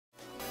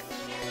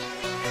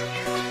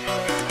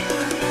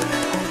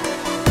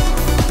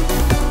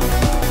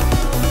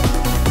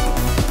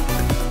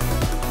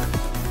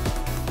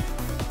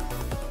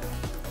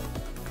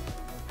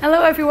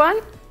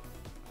everyone.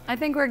 I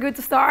think we're good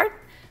to start.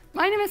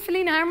 My name is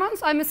Felienne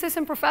Hermans. I'm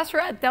assistant professor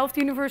at Delft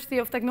University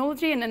of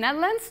Technology in the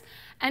Netherlands.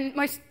 And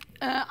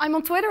I'm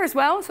on Twitter as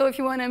well, so if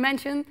you want to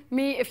mention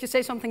me, if you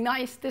say something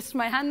nice, this is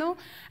my handle.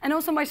 And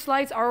also my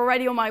slides are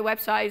already on my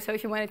website, so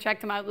if you want to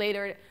check them out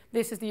later,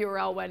 this is the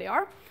URL where they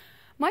are.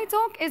 My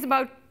talk is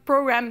about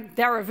program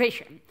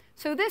derivation.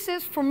 So this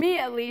is, for me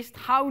at least,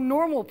 how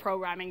normal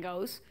programming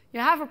goes. You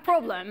have a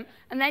problem,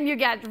 and then you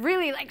get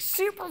really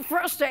super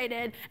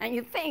frustrated, and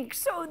you think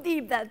so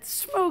deep that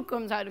smoke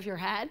comes out of your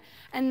head,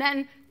 and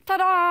then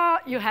ta-da,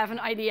 you have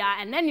an idea,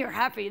 and then you're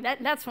happy.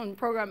 That's when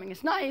programming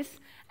is nice,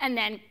 and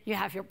then you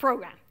have your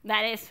program.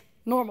 That is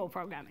normal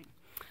programming.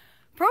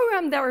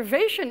 Program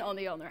derivation, on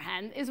the other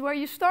hand, is where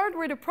you start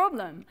with a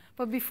problem,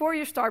 but before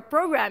you start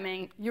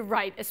programming, you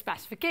write a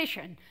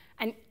specification.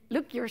 And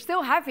look, you're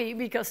still happy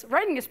because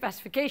writing a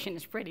specification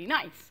is pretty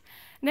nice.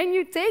 Then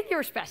you take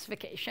your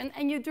specification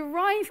and you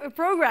derive a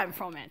program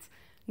from it.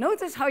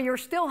 Notice how you're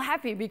still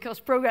happy because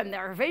program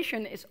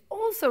derivation is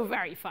also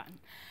very fun.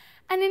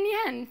 And in the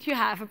end, you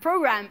have a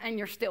program and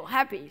you're still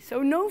happy.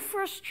 So no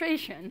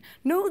frustration,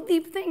 no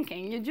deep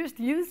thinking. You just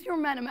use your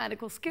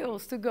mathematical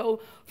skills to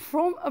go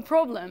from a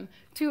problem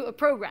to a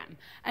program.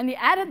 And the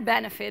added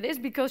benefit is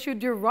because you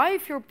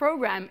derive your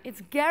program,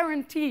 it's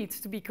guaranteed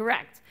to be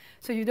correct.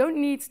 So you don't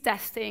need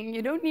testing,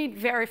 you don't need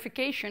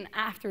verification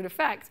after the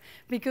fact.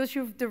 Because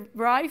you've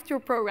derived your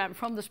program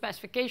from the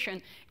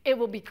specification, it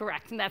will be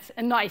correct. And that's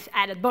a nice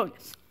added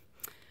bonus.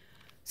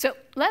 So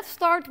let's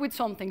start with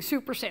something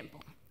super simple.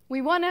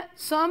 We want to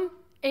sum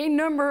a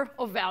number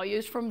of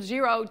values from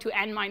 0 to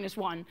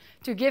n-1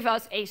 to give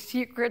us a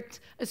secret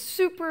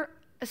super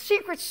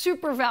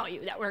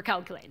value that we're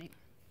calculating.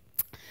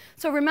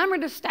 So remember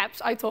the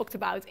steps I talked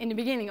about in the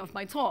beginning of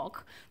my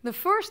talk. The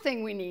first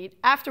thing we need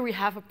after we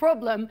have a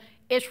problem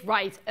is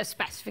write a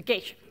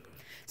specification.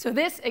 So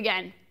this,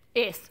 again,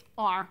 is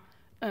our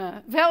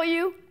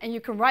value. And you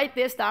can write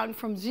this down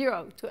from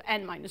 0 to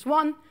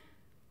n-1,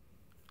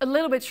 a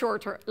little bit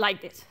shorter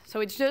like this. So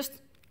it's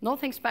just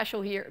nothing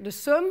special here. The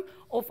sum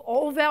of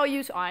all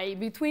values I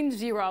between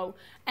 0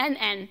 and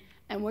n.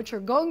 And what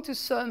you're going to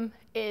sum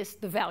is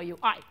the value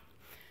I.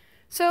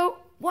 So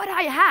what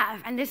I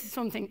have, and this is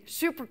something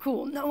super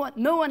cool,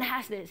 no one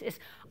has this, is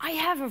I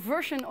have a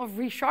version of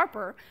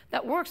Resharper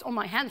that works on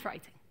my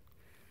handwriting.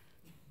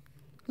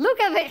 Look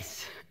at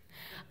this.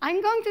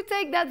 I'm going to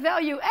take that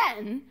value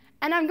n,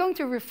 and I'm going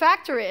to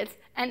refactor it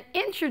and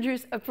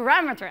introduce a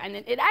parameter, and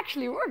it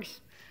actually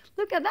works.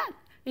 Look at that.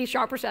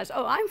 Resharper says,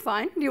 oh, I'm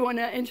fine. Do you want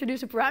to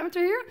introduce a parameter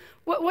here?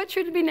 What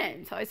should it be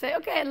named? So I say,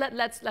 OK,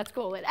 let's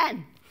call it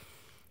n.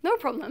 No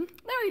problem.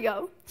 There you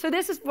go. So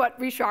this is what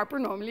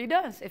Resharper normally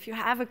does. If you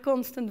have a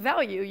constant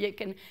value, you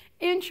can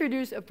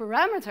introduce a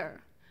parameter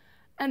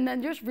and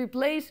then just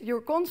replace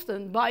your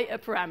constant by a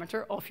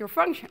parameter of your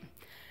function.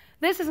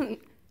 This is a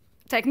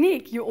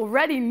technique you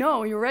already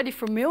know, you're already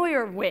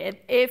familiar with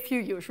if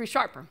you use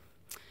Resharper.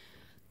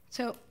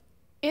 So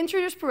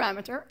introduce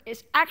parameter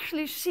is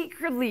actually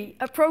secretly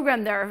a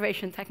program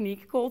derivation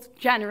technique called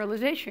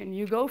generalization.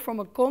 You go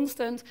from a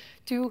constant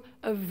to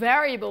a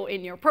variable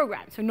in your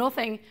program, so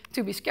nothing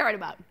to be scared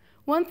about.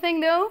 One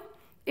thing, though,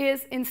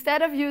 is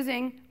instead of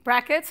using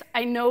brackets,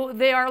 I know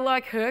they are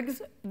like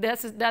hugs,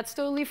 that's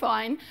totally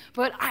fine,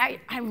 but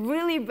I'm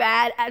really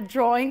bad at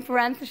drawing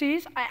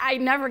parentheses. I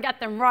never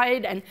get them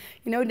right, and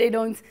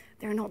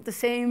they're not the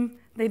same.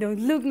 They don't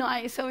look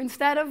nice, so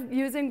instead of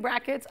using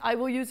brackets, I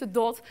will use a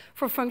dot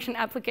for function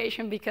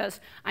application because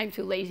I'm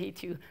too lazy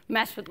to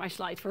mess with my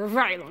slides for a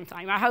very long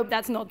time. I hope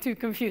that's not too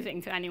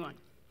confusing to anyone.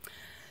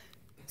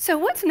 So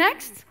what's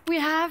next? We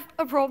have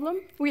a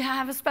problem. We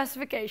have a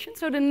specification.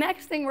 So the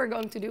next thing we're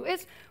going to do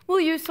is we'll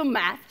use some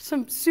math,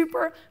 some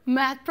super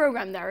math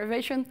program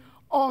derivation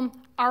on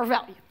our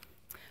value.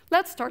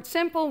 Let's start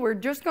simple. We're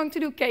just going to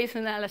do case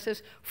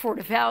analysis for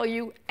the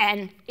value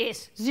n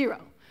is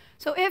 0.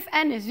 So if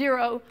n is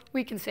 0,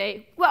 we can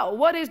say, well,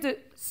 what is the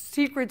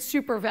secret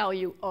super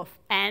value of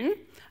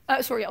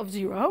of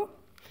 0?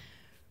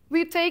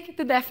 We take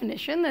the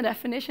definition. The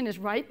definition is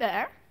right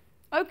there.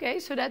 OK,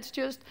 so that's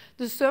just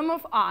the sum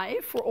of I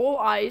for all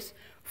i's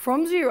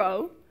from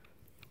 0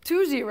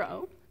 to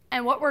 0.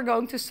 And what we're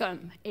going to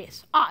sum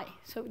is I.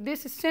 So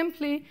this is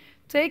simply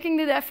taking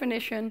the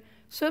definition,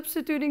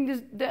 substituting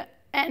the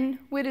n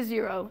with a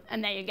 0,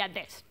 and then you get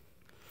this.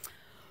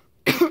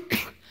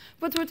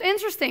 But what's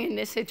interesting in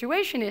this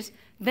situation is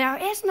there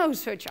is no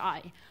such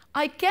I.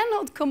 I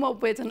cannot come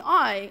up with an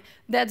I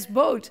that's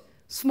both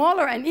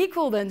smaller and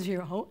equal than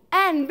 0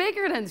 and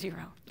bigger than 0.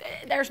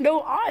 There's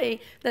no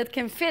I that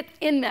can fit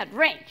in that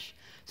range.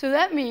 So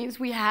that means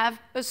we have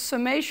a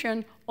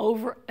summation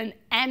over an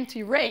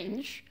empty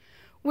range,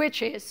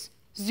 which is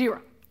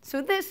 0.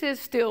 So this is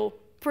still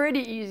pretty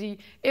easy.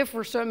 If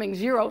we're summing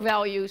 0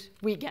 values,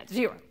 we get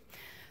 0.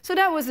 So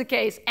that was the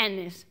case n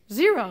is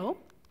 0.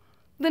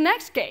 The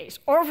next case,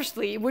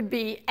 obviously, would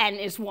be n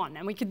is 1.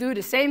 And we could do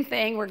the same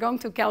thing. We're going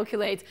to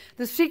calculate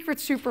the secret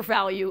super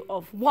value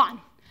of 1.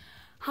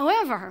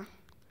 However,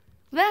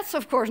 That's,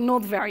 of course,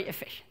 not very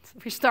efficient.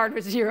 We start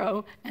with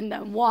 0, and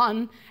then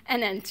 1,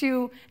 and then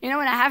 2. You know,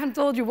 and I haven't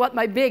told you what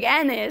my big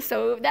N is,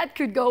 so that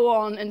could go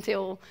on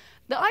until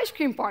the ice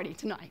cream party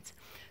tonight.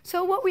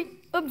 So what we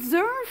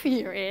observe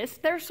here is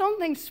there's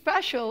something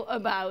special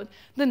about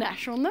the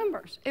natural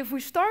numbers. If we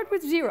start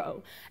with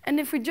 0, and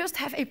if we just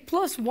have a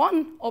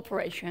 +1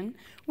 operation,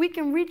 we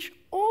can reach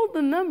all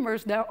the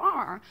numbers there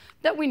are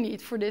that we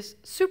need for this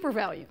super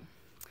value.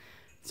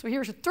 So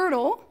here's a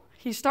turtle.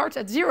 He starts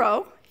at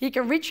 0. He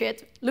can reach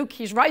it. Look,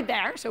 he's right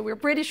there, so we're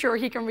pretty sure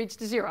he can reach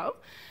the 0.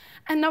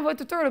 And now what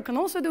the turtle can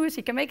also do is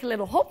he can make a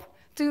little hop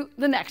to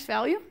the next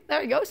value.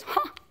 There he goes,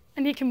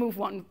 and he can move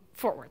 1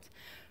 forward.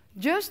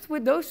 Just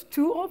with those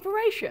 2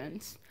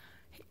 operations,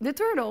 the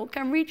turtle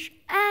can reach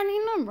any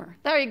number.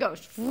 There he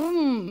goes,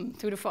 vroom,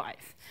 to the 5.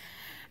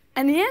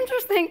 And the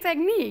interesting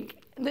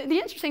technique, the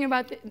interesting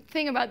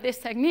thing about this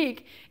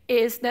technique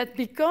is that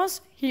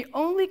because he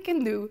only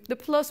can do the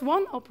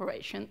 +1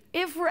 operation,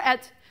 if we're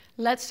at,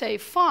 let's say,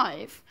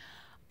 5,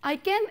 I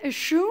can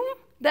assume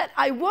that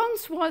I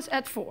once was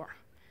at 4.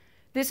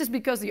 This is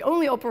because the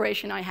only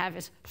operation I have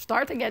is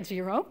starting at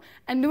 0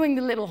 and doing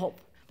the little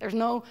hop. There's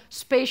no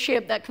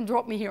spaceship that can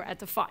drop me here at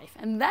the 5.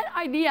 And that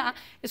idea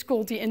is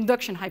called the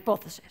induction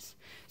hypothesis.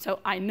 So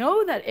I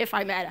know that if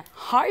I'm at a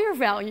higher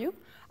value,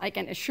 I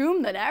can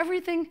assume that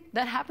everything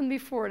that happened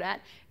before that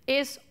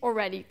is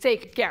already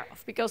taken care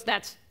of, because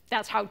that's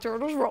how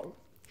turtles roll.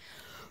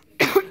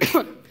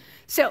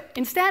 So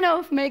instead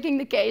of making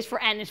the case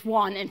for n is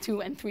 1 and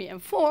 2 and 3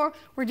 and 4,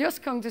 we're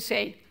just going to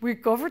say we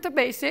covered the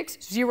basics.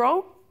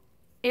 0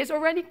 is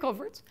already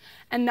covered.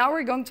 And now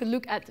we're going to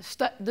look at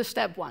the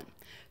step 1.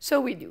 So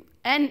we do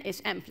n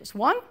is n plus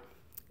 1.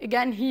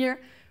 Again, here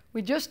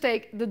we just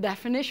take the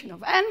definition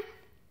of n,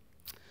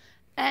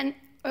 and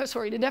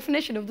the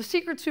definition of the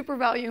secret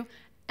supervalue,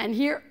 and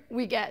here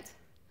we get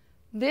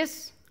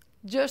this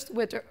just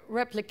with the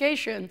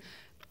replication.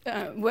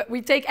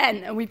 We take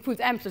n and we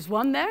put n plus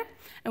 1 there,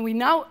 and we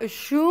now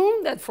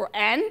assume that for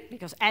n,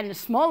 because n is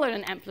smaller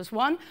than n plus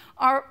 1,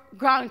 our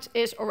ground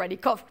is already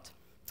covered.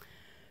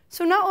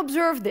 So now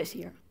observe this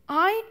here.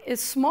 I is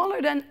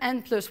smaller than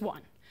n plus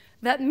 1.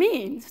 That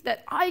means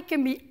that I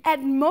can be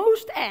at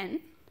most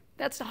n,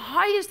 that's the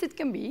highest it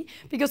can be,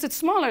 because it's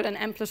smaller than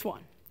n plus 1.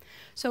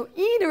 So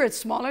either it's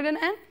smaller than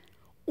n,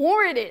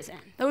 or it is n.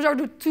 Those are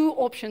the 2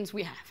 options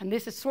we have. And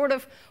this is sort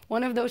of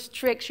one of those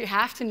tricks you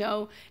have to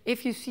know.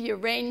 If you see a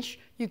range,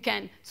 you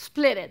can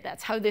split it.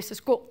 That's how this is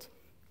called.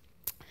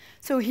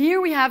 So here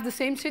we have the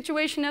same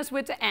situation as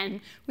with the n.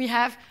 We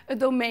have a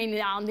domain.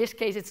 Now, in this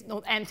case, it's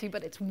not empty,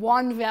 but it's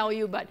 1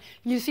 value. But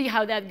you see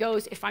how that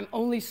goes. If I'm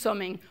only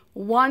summing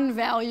 1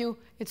 value,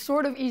 it's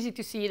sort of easy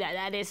to see that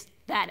that is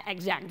that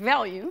exact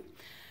value.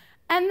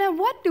 And then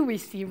what do we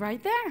see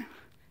right there?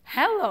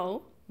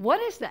 Hello,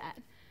 what is that?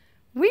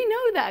 We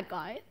know that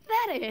guy.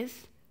 That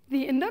is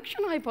the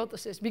induction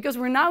hypothesis, because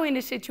we're now in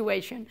a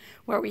situation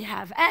where we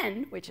have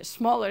n, which is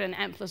smaller than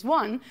n plus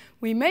 1,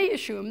 we may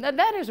assume that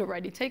that is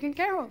already taken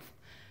care of.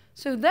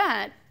 So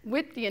that,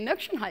 with the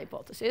induction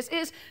hypothesis,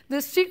 is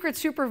the secret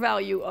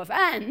supervalue of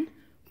n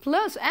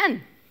plus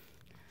n.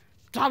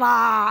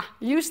 Ta-da!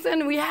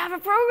 Houston, we have a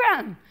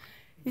program.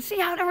 You see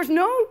how there was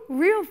no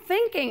real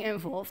thinking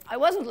involved. I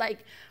wasn't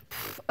like,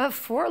 a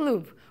for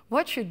loop.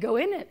 What should go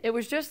in it? It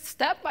was just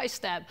step by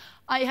step,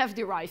 I have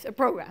derived a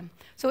program.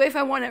 So if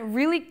I want to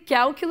really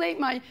calculate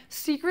my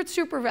secret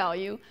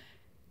supervalue,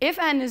 if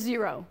n is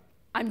 0,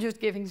 I'm just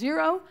giving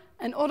 0,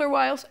 and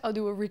otherwise I'll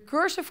do a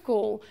recursive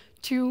call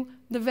to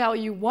the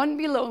value 1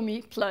 below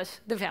me plus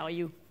the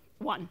value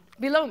 1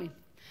 below me.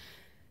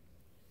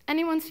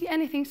 Anyone see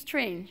anything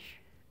strange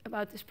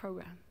about this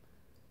program?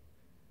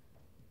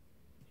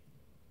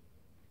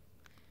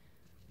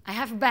 I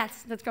have a bet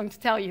that's going to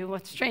tell you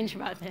what's strange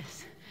about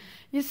this.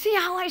 You see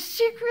how I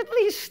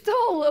secretly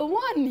stole a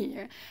 1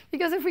 here?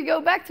 Because if we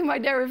go back to my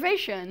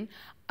derivation,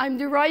 I'm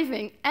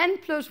deriving n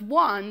plus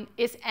 1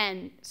 is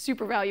n,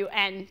 supervalue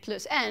n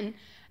plus n,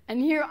 and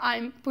here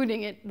I'm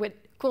putting it with,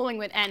 calling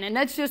with n. And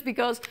that's just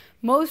because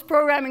most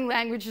programming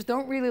languages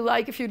don't really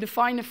like if you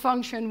define a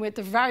function with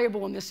the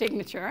variable in the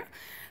signature.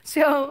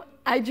 So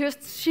I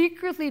just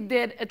secretly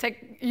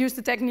used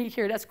a technique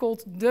here that's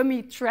called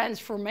dummy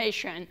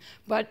transformation.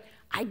 But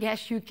I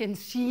guess you can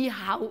see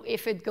how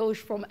if it goes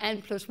from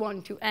n plus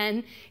 1 to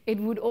n, it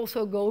would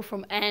also go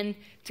from n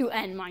to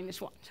n minus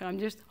 1. So I'm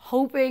just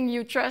hoping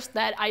you trust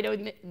that I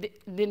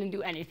didn't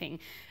do anything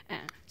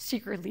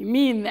secretly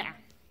mean there.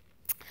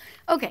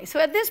 OK, so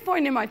at this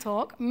point in my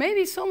talk,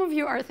 maybe some of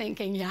you are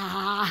thinking,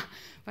 yeah,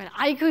 but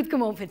I could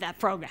come up with that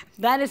program.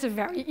 That is a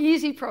very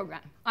easy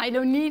program. I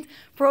don't need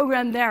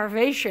program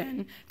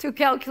derivation to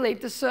calculate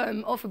the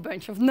sum of a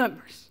bunch of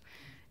numbers.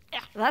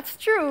 Yeah, that's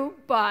true,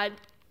 but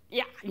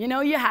yeah, you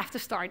know, you have to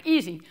start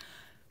easy.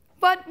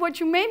 But what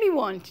you maybe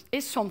want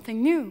is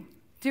something new.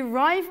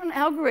 Derive an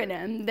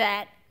algorithm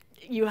that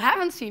you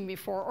haven't seen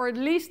before, or at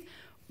least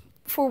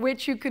for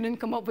which you couldn't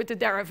come up with the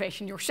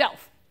derivation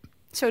yourself.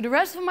 So the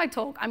rest of my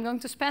talk I'm going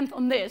to spend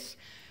on this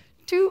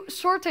 2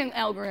 sorting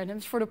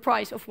algorithms for the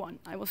price of 1.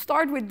 I will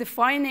start with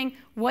defining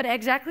what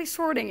exactly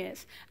sorting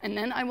is, and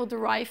then I will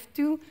derive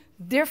 2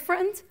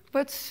 different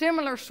but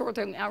similar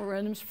sorting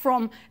algorithms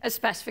from a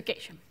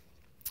specification.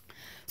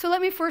 So let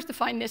me first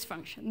define this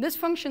function. This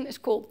function is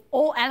called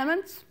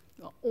allElements,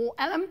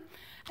 allElem,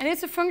 and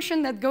it's a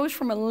function that goes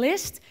from a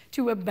list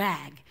to a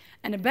bag.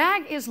 And a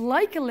bag is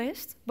like a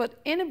list, but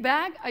in a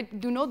bag I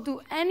do not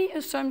do any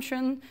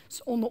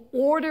assumptions on the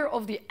order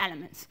of the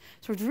elements.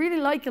 So it's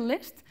really like a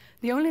list.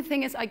 The only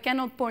thing is I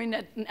cannot point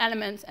at an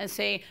element and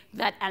say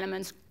that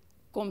element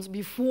comes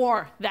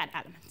before that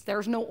element.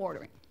 There's no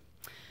ordering.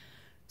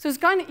 So it's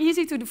kind of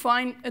easy to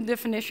define a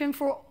definition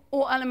for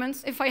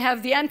allElements. If I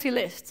have the empty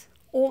list,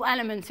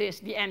 allElements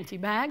is the empty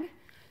bag.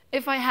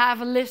 If I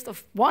have a list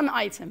of 1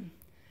 item,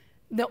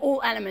 the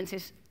allElements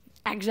is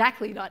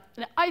exactly that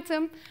the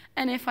item.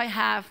 And if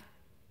I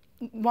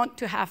want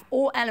to have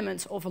all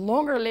elements of a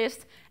longer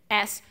list,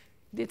 as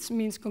this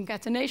means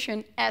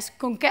concatenation, as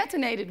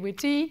concatenated with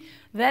T,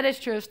 that is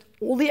just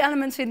all the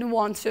elements in the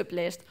one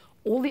sublist,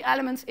 all the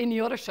elements in the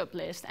other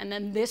sublist, and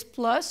then this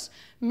plus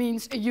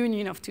means a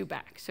union of 2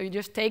 bags. So you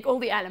just take all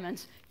the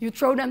elements, you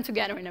throw them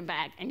together in a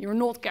bag, and you're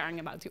not caring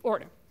about the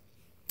order.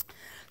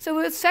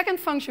 So the second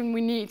function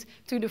we need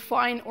to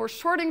define our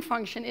sorting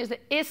function is the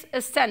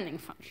is-ascending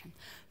function.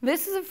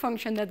 This is a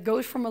function that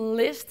goes from a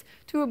list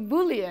to a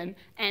Boolean,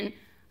 and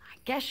I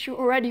guess you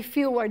already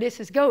feel where this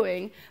is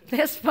going.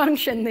 This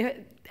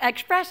function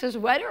expresses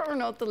whether or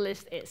not the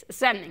list is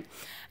ascending.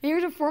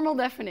 Here's a formal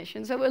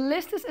definition. So a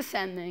list is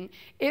ascending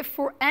if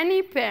for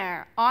any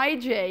pair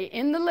ij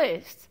in the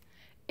list,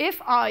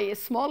 if I is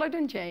smaller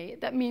than j,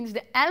 that means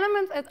the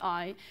element at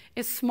I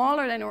is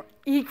smaller than or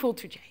equal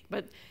to j.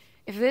 But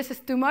if this is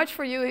too much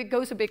for you, it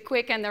goes a bit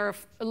quick and there are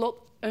a lot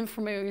of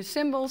unfamiliar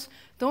symbols.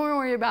 Don't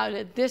worry about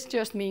it. This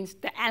just means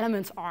the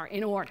elements are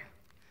in order.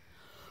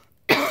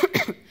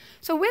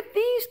 So with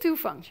these 2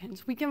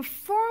 functions, we can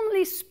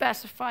formally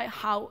specify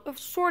how a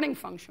sorting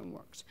function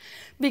works.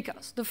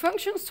 Because the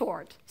function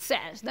sort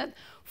says that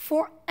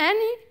for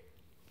any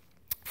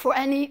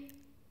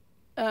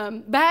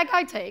bag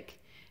I take,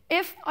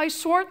 if I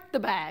sort the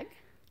bag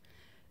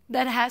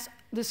that has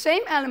the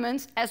same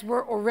elements as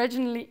were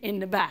originally in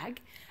the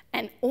bag,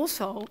 and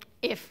also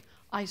if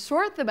I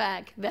sort the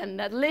bag, then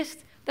that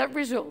list that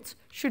results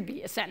should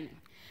be ascending.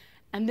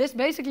 And this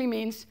basically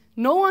means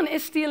no one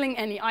is stealing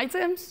any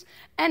items,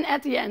 and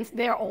at the end,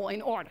 they're all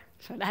in order.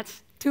 So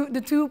that's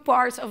the 2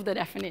 parts of the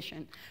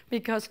definition.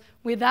 Because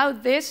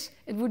without this,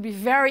 it would be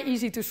very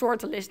easy to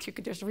sort a list. You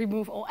could just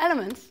remove all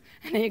elements,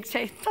 and then you could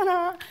say,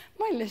 ta-da,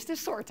 my list is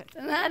sorted.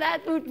 And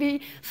that would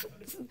be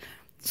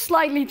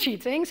slightly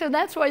cheating. So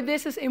that's why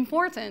this is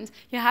important.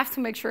 You have to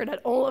make sure that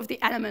all of the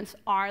elements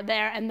are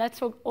there, and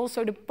that's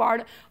also the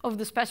part of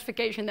the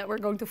specification that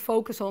we're going to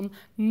focus on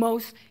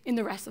most in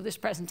the rest of this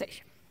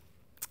presentation.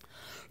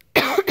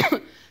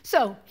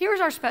 So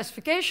here's our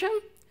specification.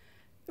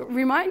 A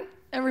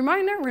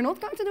reminder, we're not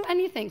going to do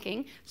any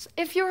thinking. So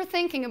if you're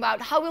thinking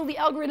about how will the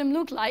algorithm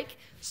look like,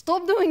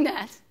 stop doing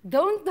that.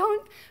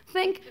 Don't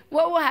think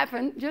what will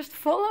happen. Just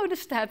follow the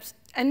steps.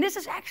 And this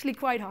is actually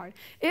quite hard.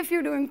 If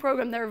you're doing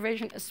program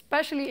derivation,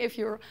 especially if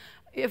you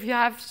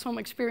have some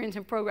experience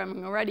in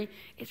programming already,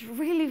 it's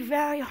really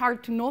very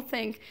hard to not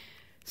think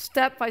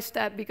step by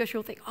step, because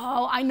you'll think,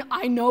 oh,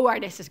 I know where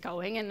this is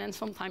going, and then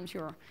sometimes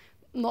you're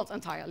not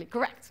entirely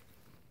correct.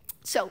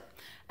 So,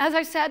 as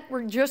I said,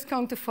 we're just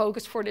going to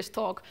focus for this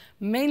talk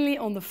mainly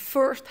on the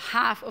first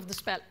half of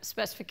the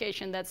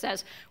specification that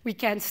says we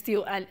can't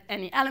steal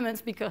any elements,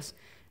 because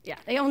yeah,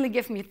 they only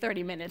give me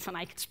 30 minutes and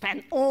I could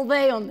spend all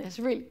day on this,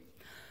 really.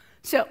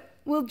 So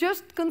we'll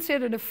just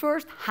consider the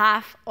first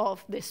half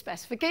of this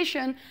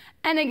specification,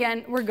 and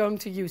again, we're going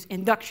to use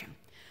induction.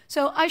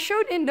 So I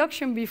showed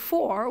induction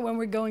before when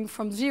we're going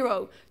from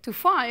 0 to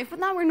 5, but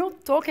now we're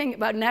not talking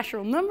about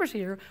natural numbers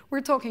here,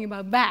 we're talking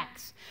about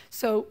bags.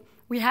 So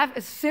we have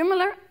a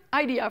similar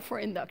idea for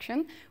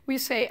induction. We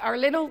say our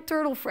little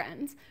turtle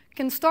friend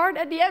can start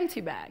at the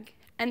empty bag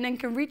and then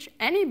can reach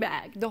any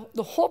bag.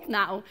 The hop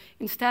now,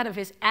 instead of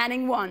his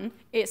adding 1,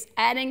 is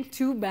adding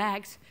 2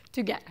 bags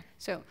together.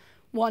 So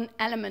 1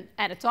 element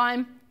at a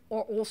time,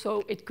 or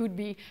also it could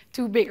be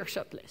 2 bigger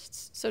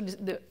sublists. So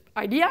the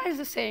idea is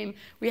the same.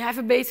 We have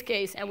a base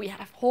case and we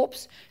have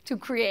hops to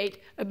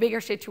create a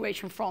bigger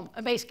situation from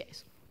a base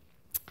case.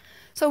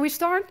 So we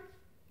start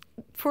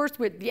first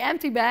with the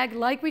empty bag,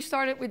 like we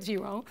started with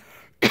 0.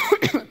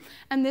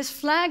 And this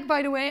flag,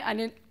 by the way,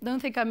 I don't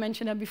think I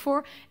mentioned that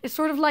before, is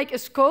sort of like a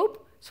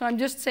scope. So I'm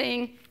just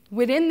saying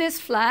within this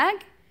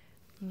flag,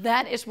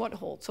 that is what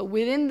holds. So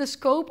within the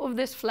scope of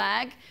this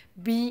flag,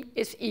 B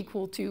is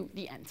equal to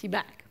the empty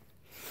bag.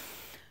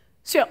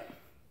 So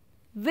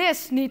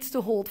this needs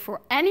to hold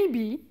for any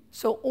B,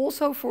 so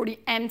also for the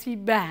empty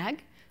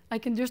bag. I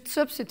can just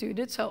substitute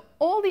it. So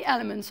all the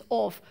elements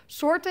of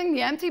sorting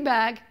the empty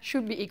bag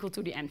should be equal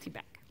to the empty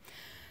bag.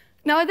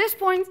 Now at this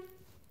point,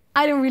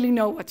 I don't really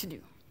know what to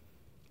do.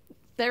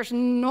 There's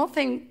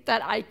nothing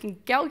that I can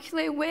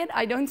calculate with.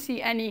 I don't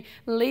see any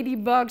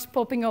ladybugs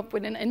popping up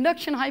with an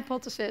induction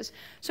hypothesis.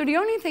 So the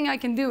only thing I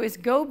can do is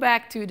go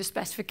back to the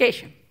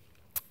specification.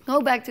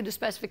 Go back to the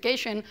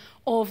specification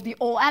of the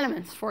all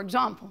elements, for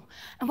example.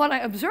 And what I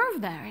observe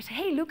there is,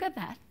 hey, look at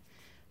that.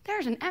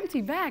 There's an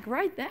empty bag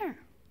right there.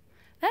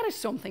 That is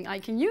something I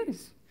can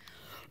use.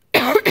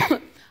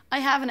 I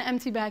have an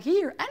empty bag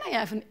here, and I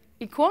have an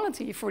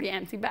equality for the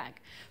empty bag.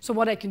 So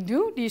what I can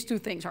do, these two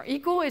things are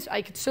equal, is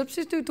I could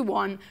substitute the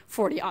one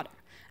for the other.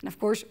 And of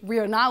course, we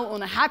are now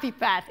on a happy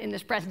path in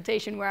this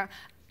presentation where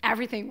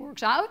everything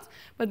works out.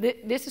 But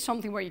this is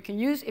something where you can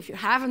use, if you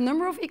have a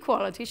number of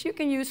equalities, you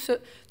can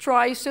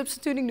try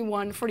substituting the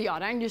one for the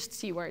other and just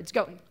see where it's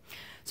going.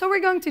 So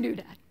we're going to do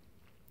that.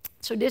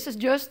 So this is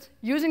just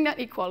using that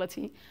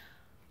equality.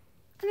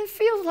 And it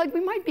feels like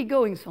we might be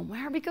going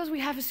somewhere because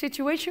we have a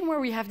situation where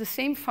we have the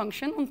same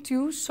function on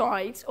two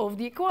sides of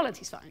the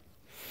equality sign.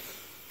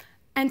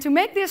 And to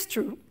make this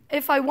true,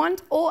 if I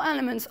want all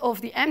elements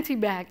of the empty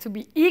bag to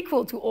be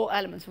equal to all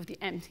elements of the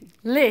empty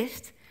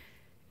list,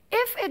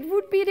 if it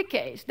would be the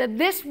case that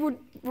this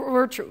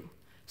were true,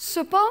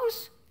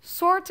 suppose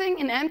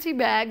sorting an empty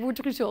bag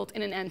would result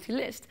in an empty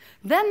list,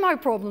 then my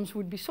problems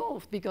would be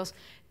solved, because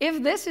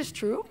if this is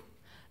true,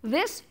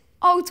 this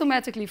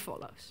automatically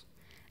follows.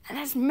 And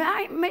that's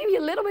maybe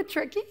a little bit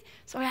tricky,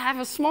 so I have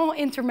a small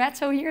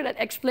intermezzo here that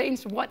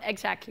explains what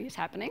exactly is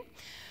happening.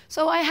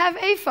 So I have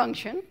a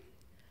function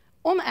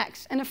on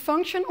x and a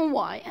function on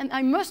y, and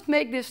I must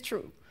make this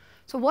true.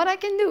 So what I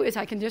can do is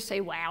I can just say,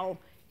 well,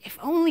 if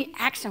only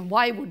x and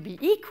y would be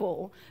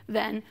equal,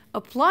 then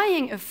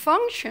applying a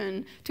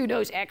function to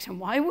those x and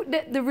y,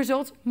 the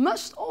results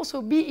must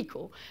also be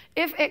equal.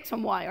 If x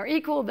and y are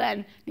equal,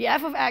 then the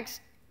f of x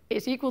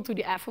is equal to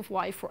the f of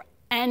y for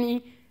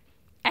any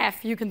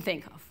f you can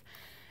think of.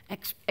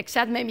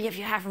 Except maybe if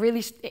you have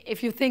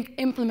if you think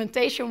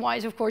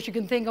implementation-wise, of course, you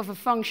can think of a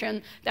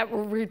function that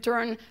will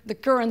return the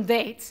current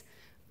date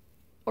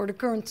or the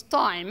current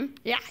time.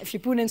 Yeah, if you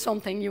put in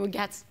something, you will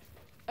get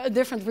a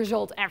different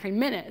result every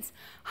minute.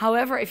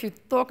 However, if you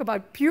talk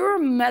about pure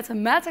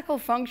mathematical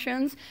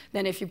functions,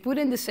 then if you put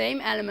in the same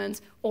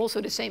element,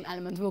 also the same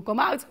element will come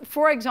out.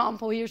 For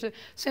example, here's a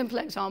simple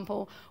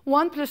example.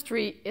 1 plus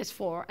 3 is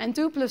 4, and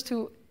 2 plus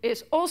 2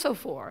 is also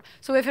 4.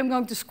 So if I'm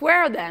going to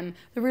square them,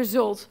 the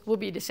result will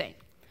be the same.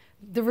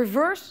 The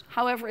reverse,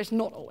 however, is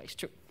not always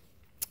true.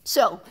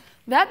 So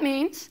that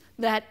means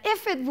that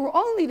if it were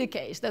only the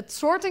case that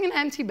sorting an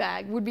empty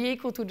bag would be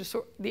equal to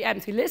the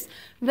empty list,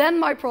 then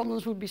my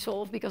problems would be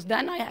solved, because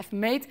then I have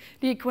made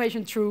the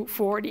equation true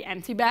for the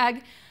empty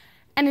bag.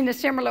 And in a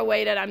similar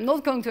way that I'm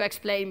not going to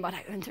explain, but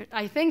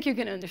I think you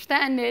can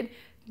understand it,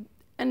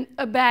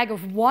 a bag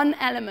of one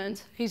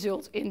element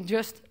results in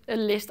just a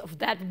list of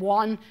that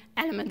one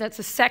element. That's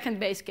the second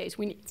base case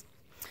we need.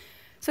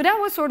 So that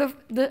was sort of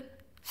the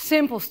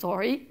simple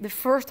story, the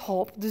first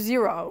hop, the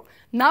 0.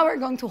 Now we're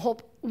going to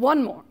hop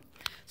one more.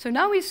 So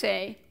now we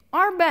say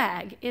our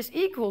bag is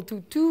equal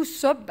to two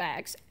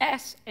sub-bags,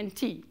 S and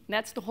T.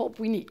 That's the hop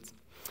we need.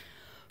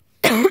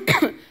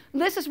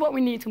 This is what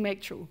we need to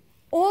make true.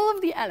 All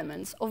of the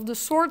elements of the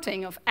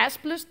sorting of S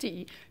plus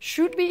T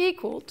should be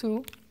equal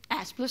to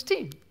S plus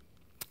T.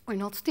 We're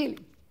not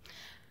stealing.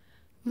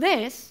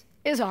 This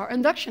is our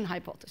induction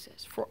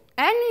hypothesis. For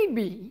any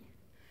B,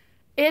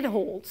 it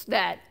holds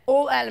that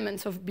all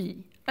elements of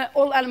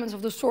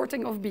the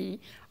sorting of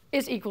B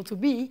is equal to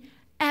B,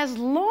 as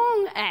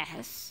long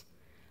as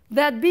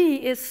that B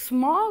is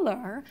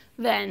smaller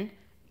than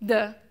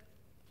the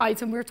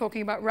item we're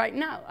talking about right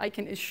now. I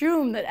can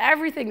assume that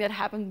everything that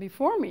happened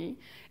before me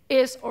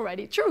is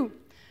already true.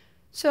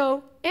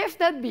 So if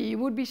that B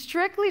would be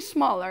strictly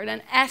smaller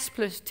than S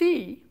plus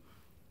T,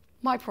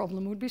 my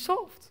problem would be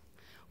solved.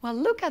 Well,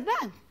 look at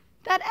that.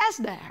 That S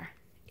there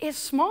is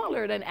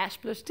smaller than S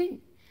plus T.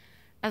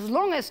 As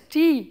long as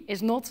T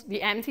is not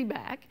the empty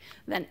bag,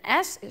 then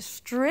S is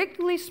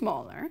strictly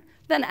smaller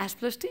than S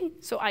plus T.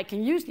 So I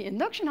can use the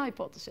induction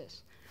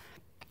hypothesis.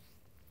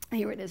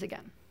 Here it is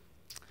again.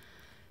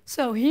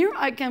 So here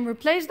I can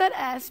replace that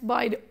S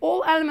by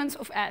all elements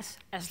of S,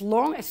 as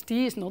long as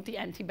T is not the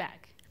empty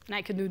bag. And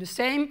I can do the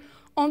same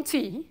on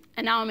T,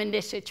 and now I'm in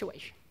this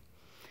situation.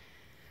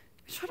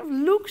 It sort of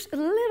looks a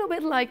little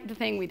bit like the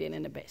thing we did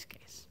in the base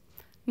case.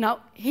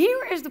 Now,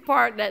 here is the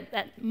part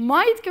that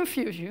might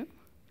confuse you.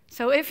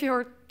 So if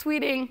you're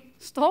tweeting,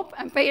 stop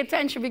and pay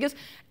attention, because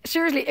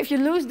seriously, if you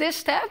lose this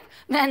step,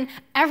 then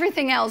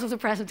everything else of the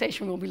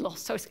presentation will be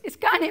lost. So it's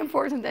kind of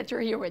important that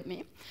you're here with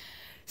me.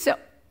 So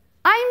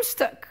I'm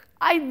stuck.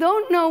 I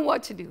don't know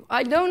what to do.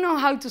 I don't know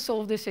how to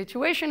solve this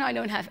situation. I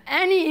don't have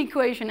any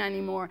equation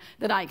anymore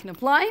that I can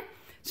apply.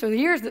 So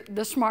here's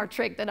the smart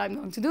trick that I'm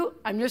going to do.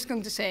 I'm just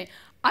going to say,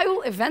 I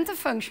will invent a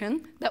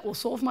function that will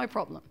solve my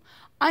problem.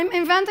 I'm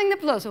inventing the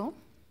puzzle.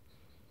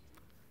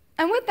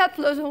 And with that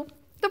puzzle,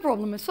 the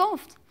problem is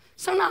solved.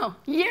 So now,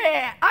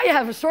 yeah, I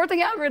have a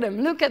sorting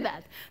algorithm. Look at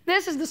that.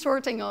 This is the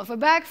sorting of a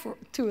bag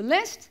to a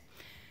list.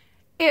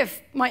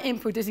 If my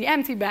input is the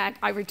empty bag,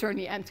 I return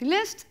the empty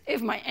list.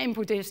 If my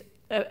input is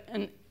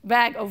an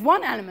bag of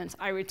one element,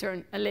 I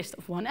return a list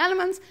of one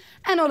element,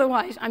 and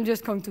otherwise I'm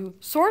just going to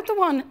sort the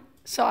one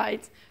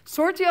side,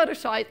 sort the other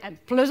side,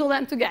 and puzzle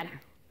them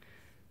together.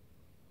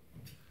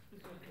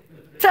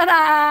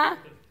 Ta-da!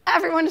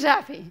 Everyone is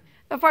happy.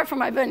 Apart from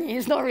my bunny,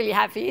 he's not really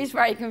happy. He's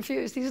very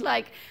confused. He's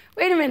like,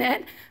 wait a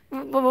minute,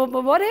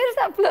 but what is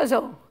that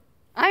puzzle?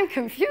 I'm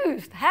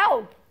confused.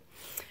 Help!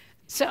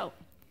 So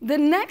the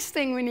next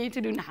thing we need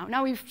to do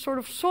now we've sort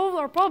of solved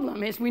our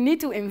problem, is we need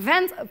to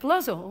invent a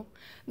puzzle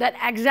that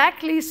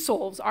exactly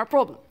solves our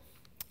problem.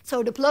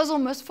 So the puzzle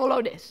must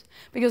follow this,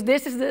 because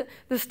this is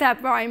the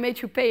step where I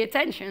made you pay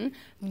attention.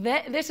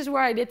 This is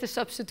where I did the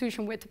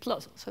substitution with the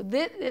puzzle. So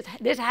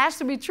this has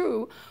to be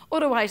true,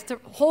 otherwise the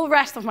whole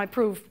rest of my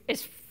proof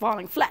is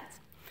falling flat.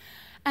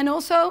 And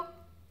also,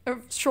 a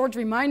short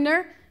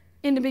reminder,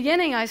 in the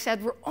beginning I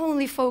said we're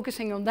only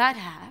focusing on that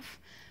half,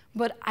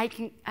 but I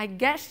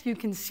guess you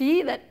can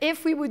see that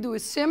if we would do a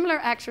similar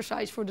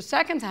exercise for the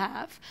second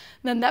half,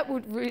 then that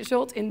would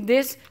result in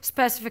this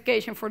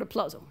specification for the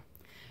puzzle.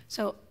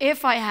 So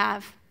if I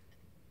have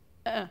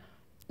a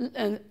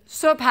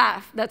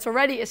sub-half that's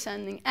already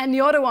ascending and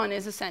the other one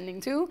is ascending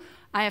too,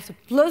 I have to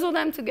puzzle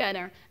them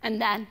together,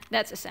 and then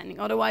that's ascending.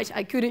 Otherwise,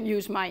 I couldn't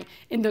use my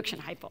induction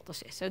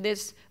hypothesis. So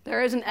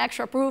there is an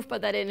extra proof,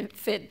 but that didn't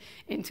fit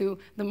into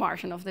the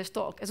margin of this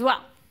talk as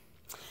well.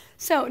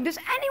 So does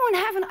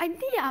anyone have an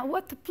idea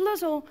what the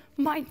puzzle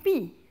might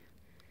be?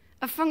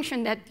 A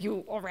function that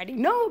you already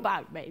know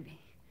about, maybe,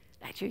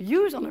 that you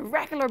use on a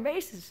regular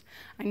basis.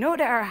 I know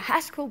there are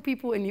Haskell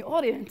people in the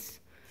audience.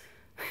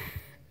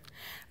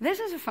 This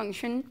is a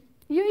function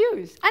you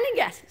use. Any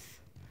guesses?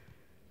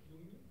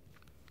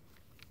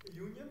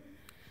 Union?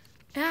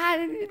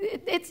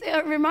 It's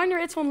a reminder,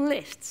 it's on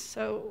lists.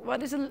 So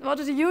what is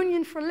a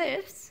union for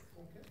lists?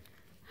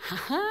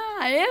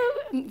 Yeah,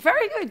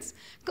 very good.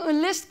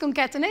 List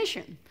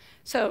concatenation.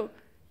 So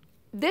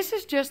this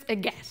is just a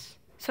guess.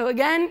 So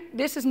again,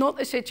 this is not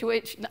a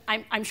situation.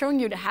 I'm showing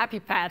you the happy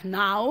path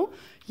now.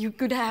 You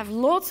could have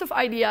lots of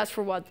ideas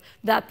for what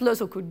that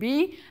puzzle could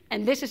be,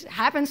 and this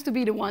happens to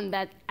be the one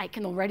that I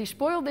can already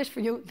spoil this for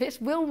you. This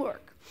will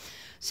work.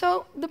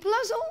 So the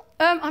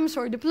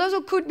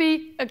puzzle could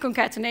be a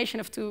concatenation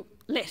of two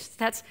lists.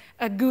 That's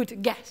a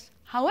good guess.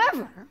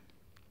 However,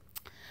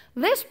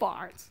 this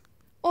part,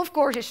 of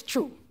course, is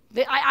true.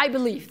 I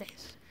believe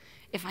this.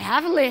 If I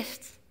have a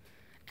list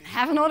and I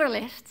have another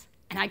list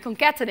and I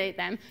concatenate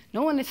them,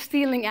 no one is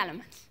stealing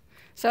elements.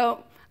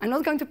 So I'm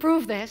not going to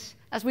prove this.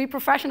 As we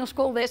professionals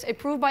call this a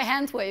proof by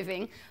hand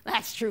waving.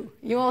 That's true.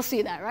 You all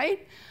see that,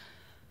 right?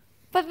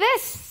 But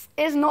this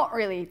is not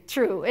really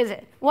true, is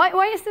it?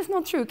 Why is this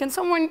not true? Can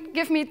someone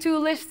give me two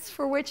lists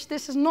for which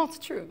this is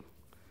not true?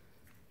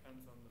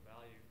 Depends on the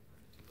value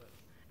of the two lists.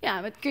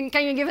 Yeah, but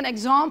can you give an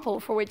example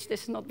for which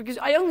this is not? Because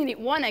I only need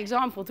one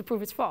example to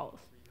prove it's false.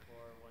 3, 4,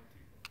 1,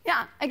 2.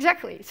 Yeah,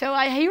 exactly. So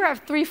I here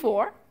have 3,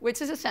 4,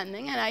 which is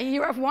ascending, and I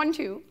here have 1,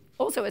 2,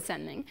 also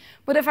ascending.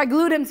 But if I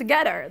glue them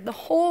together, the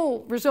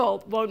whole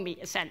result won't be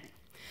ascending.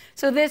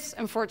 So this,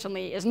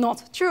 unfortunately, is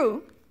not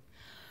true.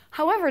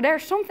 However,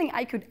 there's something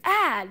I could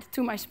add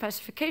to my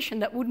specification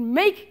that would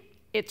make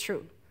it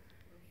true.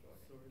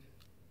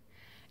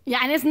 Yeah,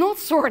 and it's not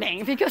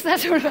sorting, because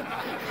that's sort of...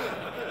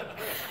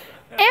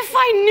 If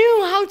I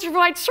knew how to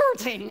write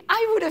sorting,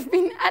 I would have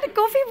been at a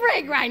coffee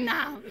break right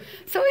now.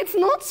 So it's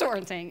not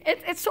sorting.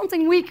 It's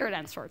something weaker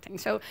than sorting.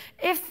 So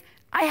if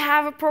I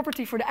have a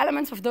property for the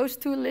elements of those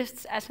two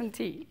lists, S and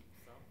T.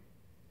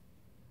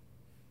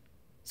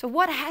 So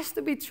what has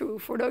to be true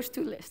for those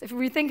two lists? If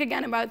we think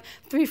again about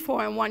 3,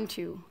 4, and 1,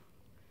 2.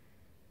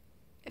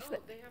 They have to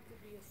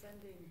be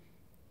ascending.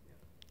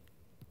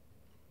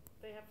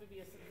 They have to be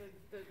ascending.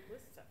 The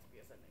lists have to be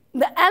ascending.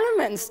 The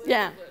elements,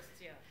 yeah. Lists,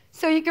 yeah.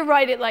 So you can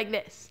write it like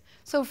this.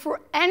 So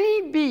for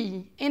any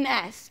B in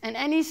S and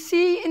any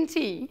C in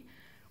T,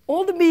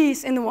 all the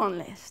B's in the one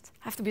list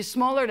have to be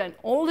smaller than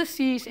all the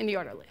C's in the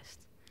other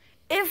list.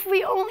 If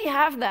we only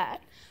have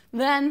that,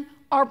 then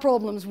our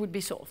problems would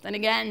be solved. And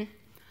again,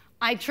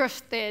 I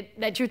trusted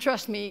that you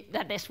trust me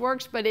that this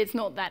works, but it's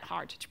not that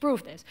hard to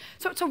prove this.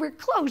 So we're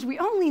close. We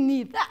only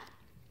need that.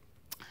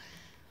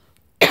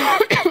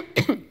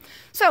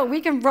 So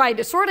we can write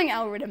the sorting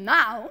algorithm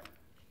now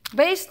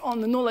based on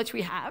the knowledge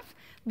we have.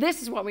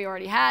 This is what we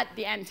already had,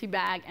 the empty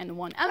bag and the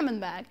one element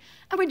bag.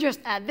 And we just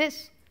add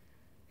this.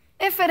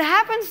 If it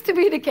happens to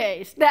be the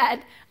case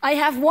that I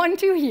have 1,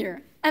 2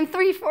 here and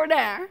 3, 4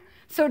 there,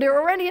 so they're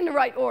already in the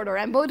right order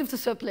and both of the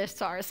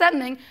sublists are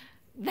ascending,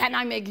 then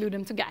I may glue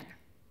them together.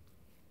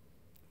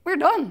 We're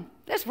done.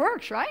 This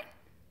works, right?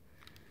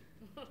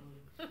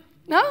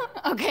 No?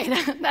 OK,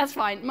 that's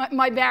fine.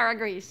 My bear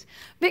agrees.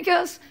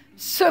 Because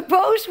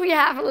suppose we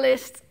have a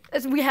list,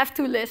 we have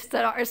two lists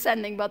that are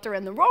ascending, but they're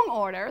in the wrong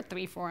order,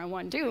 3, 4, and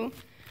 1, 2.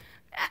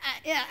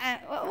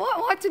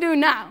 What to do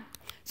now?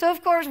 So,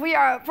 of course, we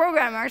are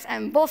programmers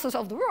and bosses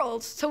of the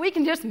world, so we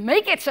can just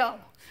make it so.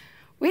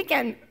 We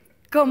can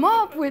come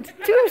up with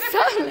two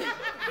sublists.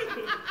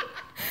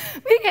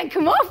 We can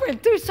come up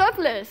with two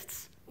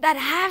sublists that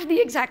have the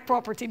exact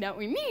property that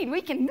we need.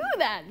 We can do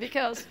that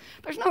because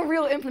there's no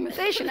real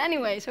implementation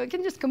anyway, so we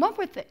can just come up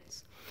with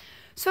things.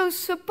 So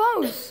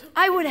suppose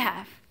I would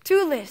have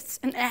two lists,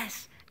 an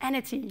S and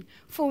a T,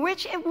 for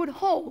which it would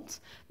hold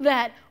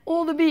that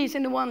all the B's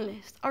in the one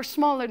list are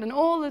smaller than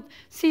all the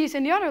C's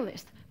in the other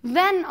list.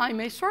 Then I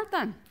may sort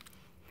them.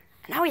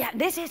 Now, yeah,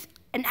 this is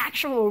an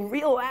actual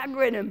real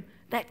algorithm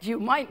that you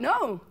might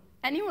know.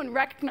 Anyone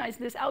recognize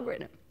this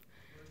algorithm?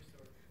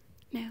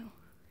 No.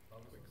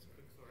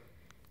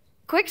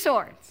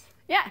 Quicksort.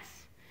 Yes.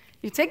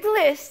 You take the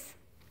list,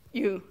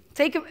 you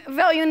take a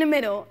value in the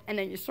middle, and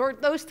then you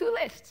sort those two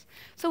lists.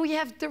 So we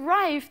have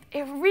derived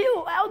a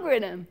real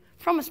algorithm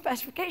from a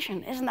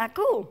specification. Isn't that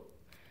cool?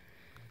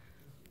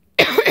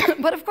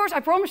 But of course, I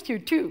promised you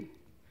two.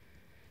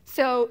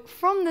 So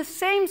from the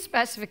same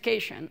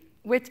specification,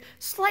 with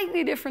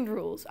slightly different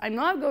rules, I'm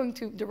now going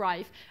to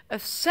derive a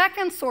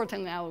second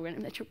sorting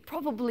algorithm that you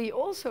probably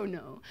also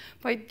know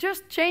by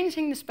just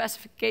changing the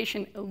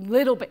specification a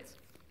little bit.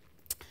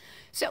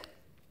 So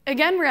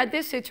again, we're at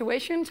this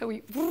situation, so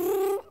we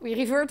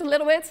revert a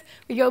little bit.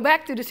 We go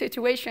back to the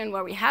situation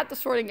where we had the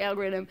sorting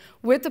algorithm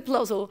with the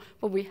puzzle,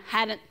 but we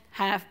hadn't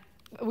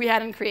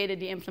created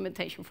the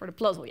implementation for the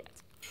puzzle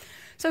yet.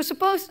 So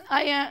suppose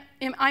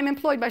I'm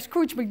employed by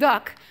Scrooge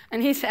McDuck,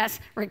 and he says,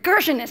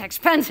 recursion is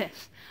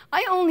expensive.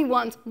 I only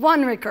want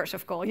one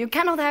recursive call. You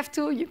cannot have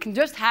two. You can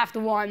just have the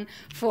one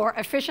for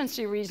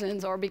efficiency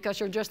reasons or because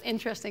you're just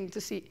interested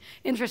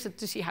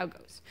to see how it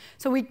goes.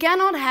 So we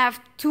cannot have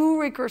two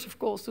recursive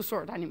calls to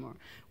sort anymore.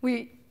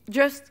 We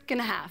just can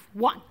have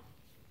one.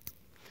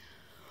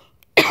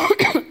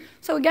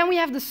 So again, we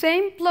have the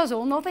same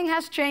puzzle. Nothing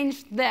has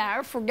changed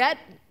there. Forget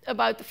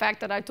about the fact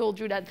that I told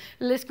you that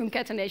list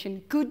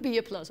concatenation could be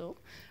a puzzle.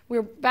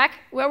 We're back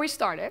where we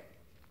started.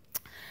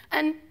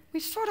 And we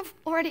sort of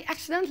already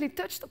accidentally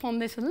touched upon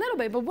this a little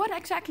bit, but what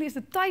exactly is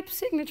the type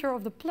signature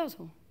of the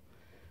puzzle?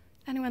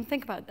 Anyone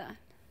think about that?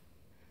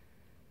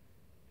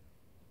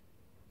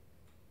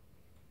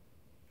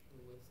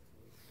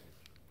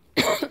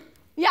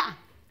 Yeah,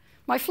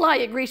 my fly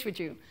agrees with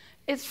you.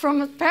 It's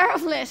from a pair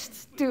of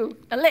lists to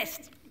a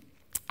list.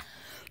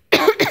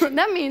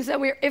 That means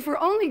that if we're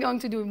only going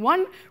to do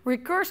one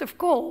recursive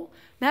call,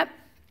 that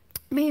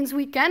means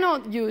we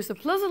cannot use the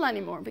puzzle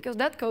anymore because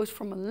that goes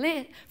from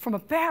a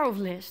pair of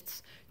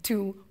lists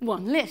to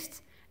one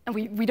list. And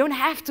we don't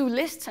have two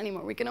lists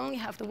anymore. We can only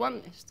have the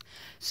one list.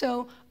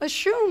 So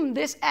assume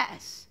this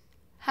S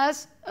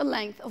has a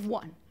length of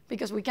 1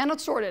 because we cannot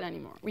sort it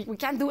anymore. We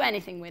can't do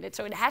anything with it,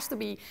 so it has to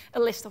be a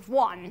list of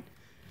 1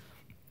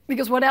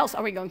 because what else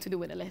are we going to do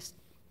with a list?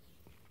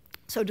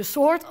 So the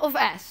sort of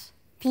S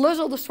plus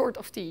the sort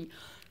of T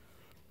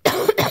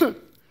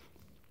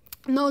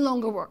no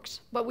longer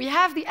works. But we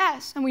have the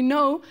S, and we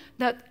know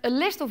that a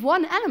list of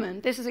one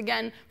element, this is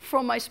again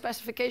from my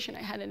specification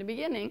I had in the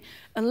beginning,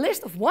 a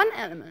list of one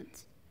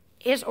element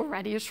is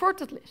already a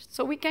sorted list.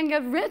 So we can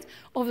get rid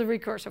of the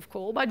recursive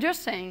call by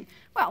just saying,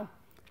 well,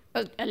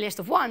 a list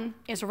of 1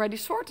 is already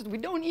sorted. We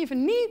don't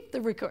even need the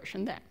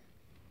recursion there.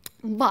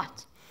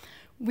 But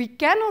we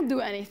cannot do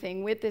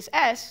anything with this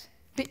S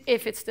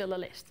if it's still a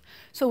list.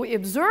 So we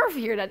observe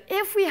here that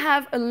if we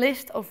have a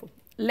list of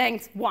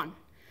length 1,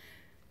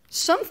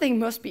 something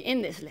must be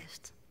in this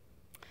list.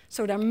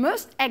 So there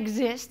must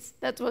exist,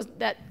 that's what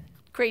that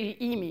crazy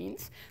E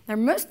means, there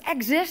must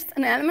exist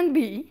an element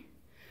B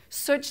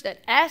such that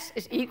S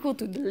is equal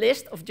to the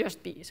list of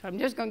just B. So I'm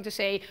just going to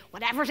say,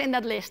 whatever's in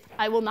that list,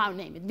 I will now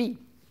name it B.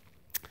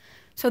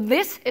 So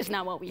this is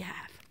now what we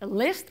have, a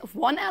list of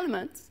one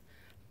element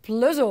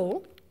plus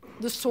all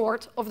the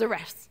sort of the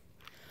rest.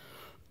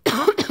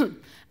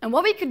 And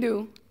what we could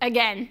do,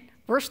 again,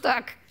 we're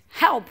stuck.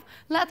 Help,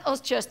 let us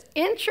just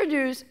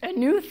introduce a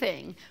new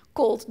thing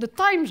called the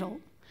timesol.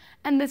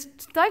 And the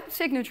type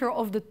signature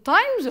of the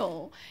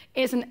timesol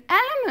is an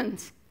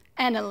element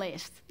and a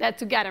list that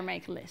together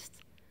make a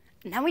list.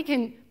 And then we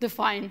can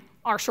define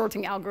our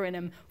sorting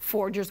algorithm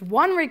for just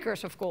one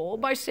recursive call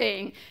by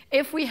saying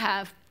if we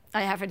have,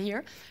 I have it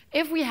here,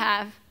 if we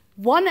have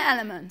one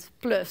element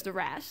plus the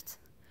rest,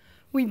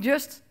 we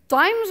just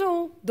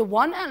timesol the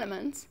one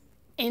element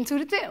into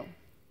the tail.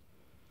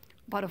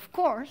 But of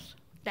course,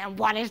 then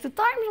what is the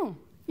timesol,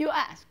 you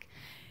ask?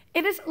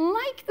 It is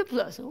like the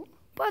puzzle,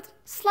 but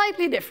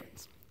slightly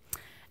different.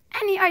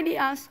 Any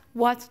ideas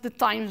what the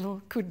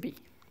timesol could be?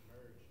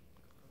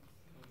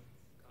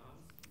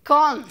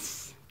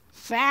 Cons.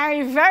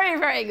 Very, very,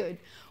 very good.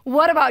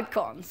 What about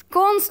cons?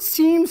 Cons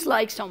seems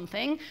like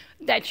something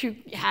that you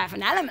have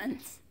an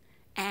element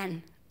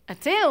and a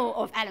tail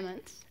of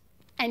elements,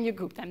 and you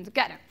group them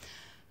together.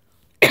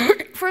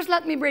 First,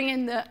 let me bring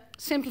in the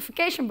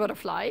simplification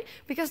butterfly,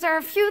 because there are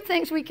a few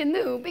things we can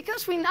do,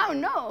 because we now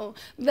know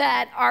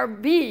that our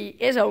B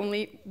is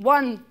only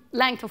one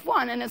length of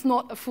 1, and it's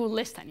not a full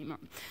list anymore.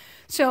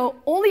 So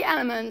all the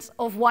elements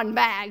of one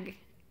bag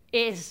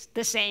is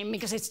the same,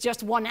 because it's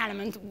just one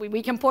element.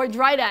 We can point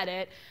right at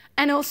it.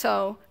 And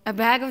also, a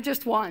bag of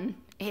just 1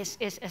 is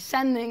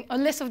ascending, a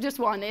list of just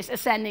 1 is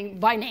ascending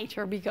by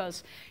nature,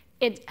 because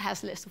it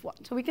has a list of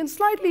 1. So we can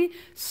slightly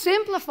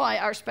simplify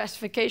our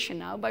specification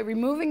now by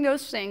removing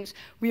those things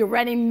we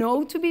already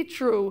know to be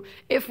true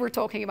if we're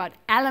talking about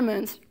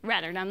elements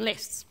rather than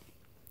lists.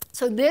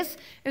 So this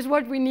is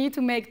what we need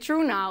to make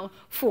true now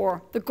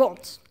for the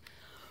cons.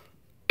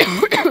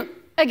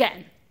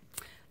 Again,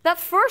 that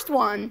first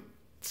one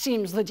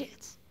seems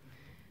legit.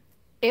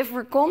 If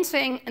we're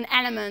consing an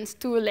element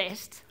to a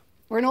list,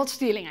 we're not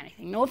stealing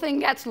anything. Nothing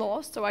gets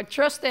lost, so I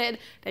trusted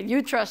that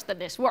you trust that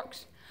this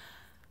works.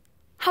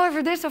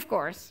 However, this, of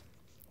course,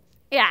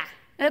 yeah,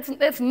 this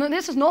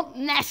is not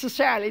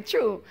necessarily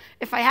true.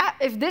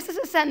 If this is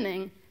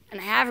ascending, and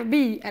I have a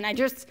B, and I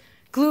just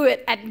glue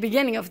it at the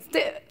beginning of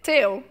the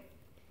tail,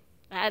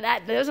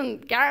 that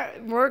doesn't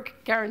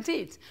work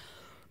guaranteed.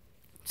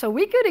 So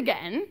we could,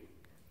 again,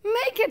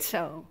 make it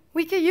so.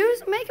 We could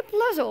make a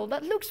puzzle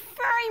that looks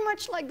very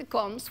much like the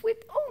cons with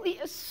only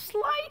a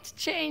slight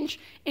change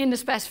in the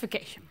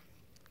specification.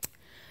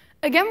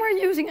 Again, we're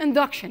using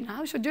induction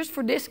now, so just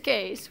for this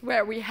case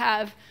where we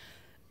have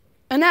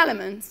an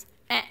element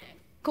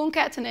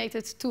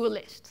concatenated to a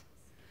list.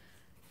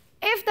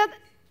 If that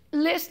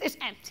list is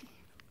empty,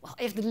 well,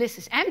 if the list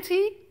is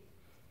empty,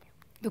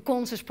 the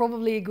cons is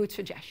probably a good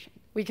suggestion.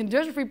 We can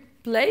just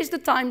replace the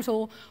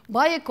timesol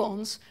by a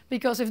cons,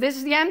 because if this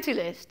is the empty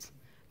list,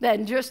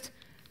 then just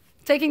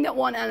taking that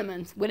one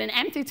element with an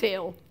empty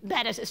tail,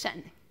 that is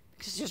ascending.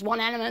 Because it's just one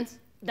element,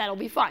 that'll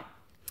be fine.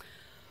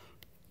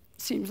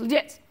 Seems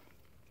legit.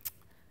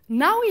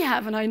 Now we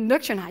have an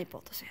induction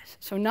hypothesis.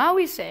 So now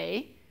we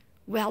say,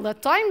 well,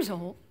 that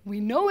timesol, we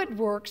know it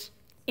works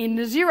in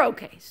the 0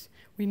 case.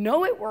 We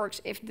know it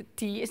works if the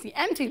T is the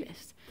empty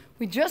list.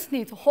 We just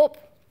need to hop.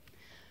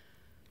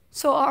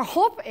 So our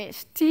hop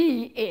is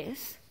T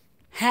is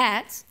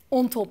head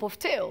on top of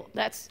tail.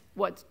 That's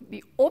what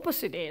the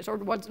opposite is, or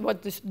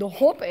what the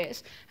hop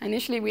is.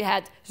 Initially we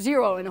had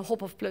 0 and a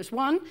hop of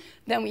 +1.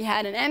 Then we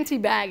had an empty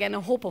bag and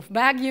a hop of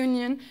bag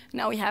union.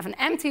 Now we have an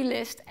empty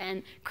list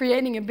and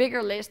creating a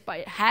bigger list by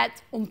a head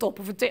on top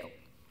of a tail.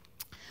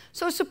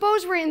 So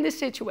suppose we're in this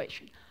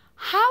situation.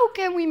 How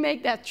can we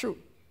make that true?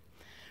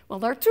 Well,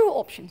 there are two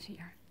options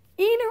here.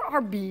 Either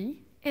our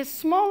B is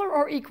smaller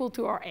or equal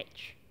to our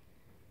H.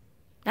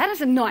 That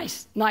is a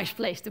nice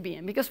place to be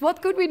in, because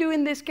what could we do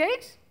in this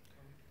case?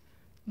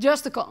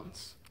 Just the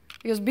cons.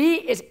 Because B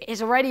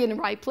is already in the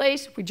right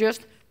place, we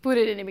just put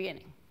it in the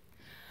beginning.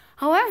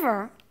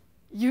 However,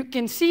 you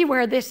can see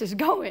where this is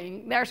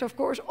going. There's, of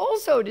course,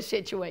 also the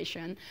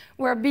situation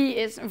where B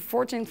is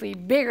unfortunately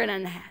bigger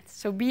than the head.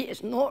 So B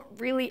is not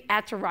really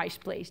at the right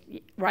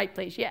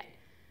place yet.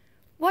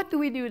 What do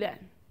we do then?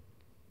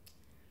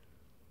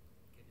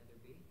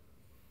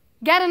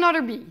 Get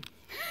another B.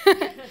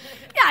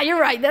 Yeah, you're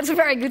right. That's a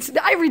very good.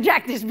 I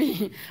reject this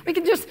B. We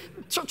can just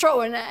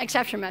throw an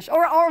exception message,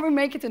 or we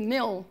make it a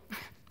nil.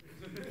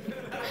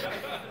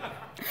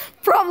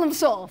 Problem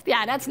solved.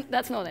 Yeah,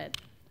 that's not it.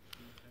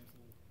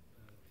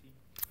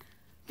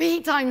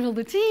 B times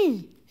the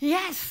T.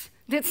 Yes.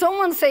 Did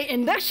someone say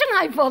induction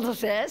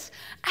hypothesis?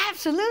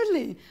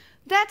 Absolutely.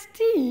 That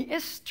T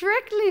is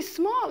strictly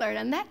smaller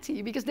than that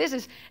T, because this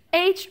is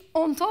H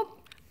on top,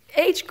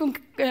 H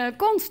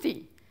const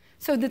T.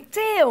 So the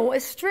tail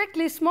is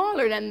strictly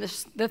smaller than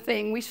the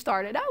thing we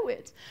started out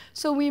with.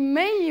 So we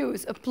may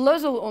use a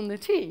puzzle on the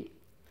T.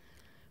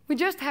 We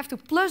just have to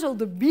puzzle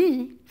the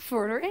B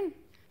further in.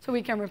 So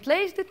we can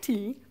replace the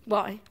T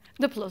by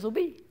the puzzle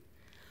B.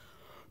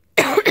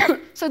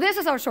 So this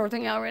is our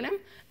sorting algorithm.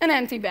 An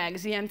empty bag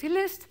is the empty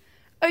list.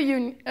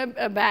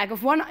 A bag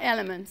of one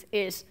element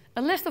is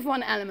a list of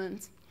one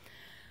element.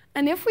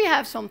 And if we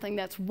have something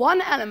that's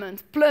one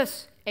element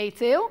plus a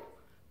tail,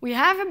 we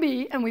have a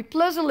B, and we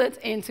puzzle it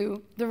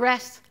into the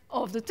rest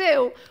of the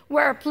tail,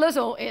 where a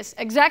puzzle is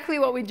exactly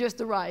what we just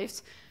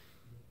derived.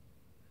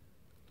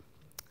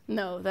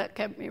 No, that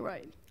can't be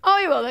right.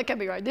 Oh, well, that can't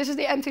be right. This is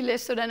the empty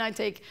list, so then I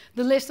take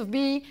the list of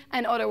B,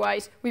 and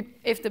otherwise,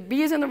 if the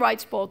B is in the right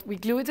spot, we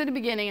glue it to the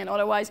beginning, and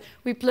otherwise,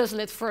 we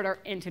puzzle it further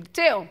into the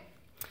tail.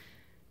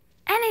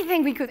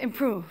 Anything we could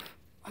improve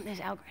on this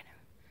algorithm?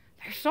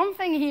 There's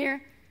something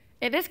here.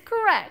 It is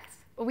correct.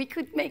 But we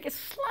could make a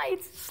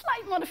slight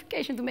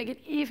modification to make it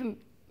even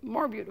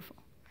more beautiful.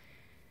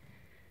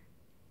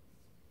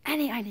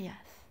 Any ideas?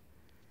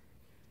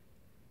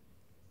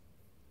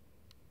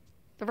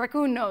 The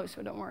raccoon knows,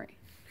 so don't worry.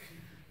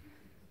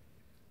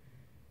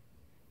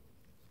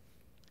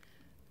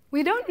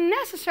 We don't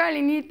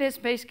necessarily need this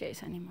base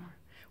case anymore.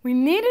 We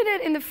needed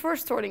it in the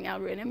first sorting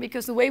algorithm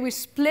because the way we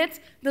split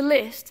the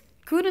list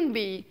couldn't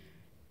be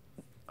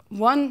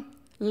one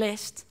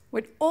list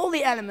with all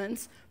the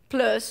elements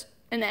plus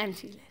an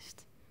empty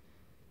list,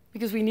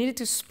 because we needed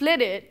to split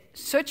it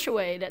such a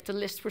way that the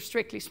lists were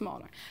strictly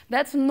smaller.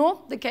 That's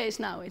not the case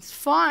now. It's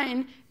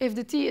fine if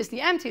the T is the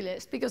empty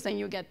list, because then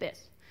you get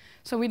this.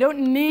 So we don't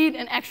need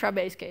an extra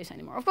base case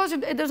anymore. Of course,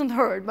 it doesn't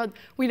hurt, but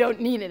we don't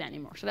need it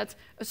anymore. So that's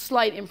a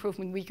slight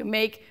improvement we can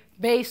make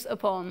based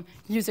upon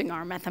using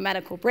our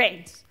mathematical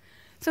brains.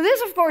 So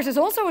this, of course, is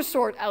also a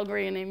sort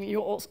algorithm you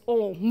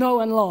all know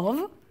and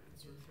love.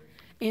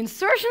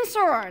 Insertion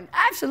sort.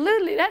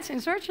 Absolutely, that's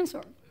insertion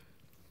sort.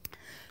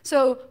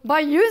 So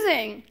by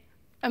using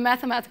a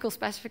mathematical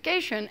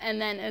specification and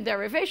then a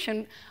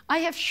derivation, I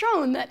have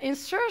shown that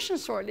insertion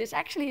sort is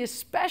actually a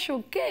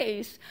special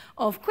case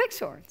of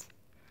quicksort,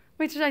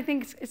 which is, I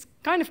think, is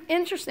kind of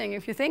interesting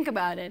if you think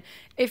about it.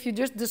 If you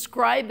just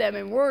describe them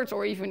in words,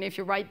 or even if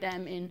you write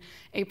them in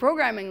a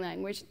programming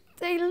language,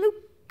 they look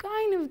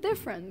kind of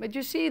different. But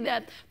you see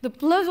that the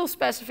puzzle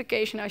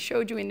specification I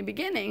showed you in the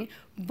beginning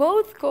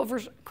both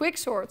covers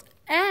quicksort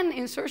and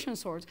insertion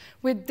sort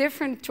with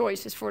different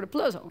choices for the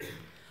puzzle.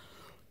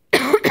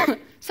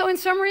 So in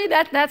summary,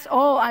 that's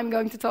all I'm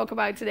going to talk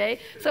about today.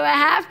 So I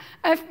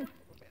have,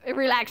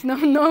 relax, no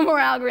more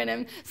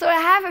algorithm. So I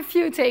have a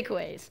few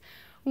takeaways.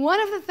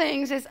 One of the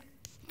things is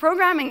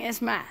programming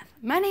is math.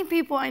 Many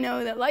people I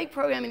know that like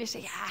programming, they say,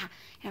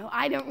 yeah,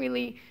 I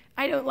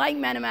don't like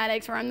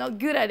mathematics, or I'm not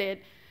good at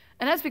it.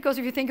 And that's because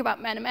if you think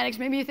about mathematics,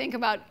 maybe you think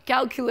about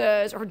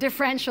calculus or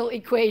differential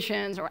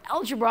equations or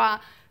algebra.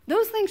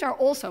 Those things are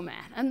also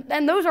math.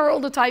 And those are all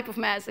the type of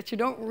maths that you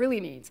don't really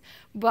need.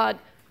 But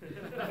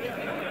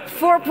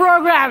for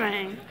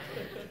programming.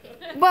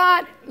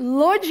 But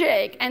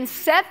logic and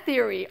set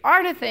theory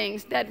are the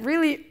things that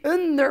really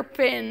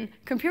underpin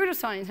computer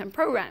science and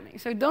programming.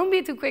 So don't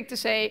be too quick to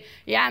say,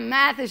 yeah,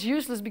 math is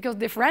useless because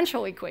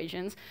differential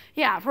equations.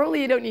 Yeah,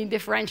 probably you don't need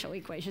differential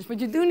equations,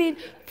 but you do need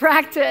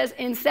practice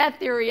in set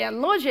theory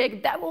and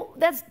logic.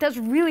 That's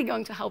really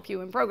going to help you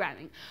in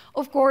programming.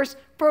 Of course,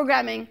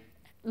 programming,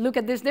 look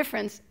at this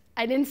difference.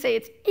 I didn't say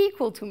it's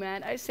equal to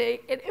math, I say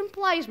it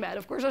implies math.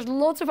 Of course, there's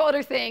lots of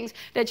other things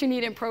that you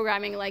need in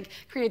programming, like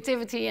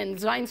creativity and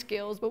design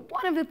skills, but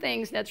one of the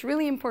things that's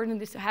really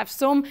important is to have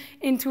some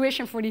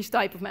intuition for these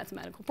type of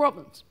mathematical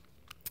problems.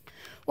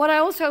 What I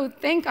also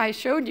think I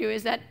showed you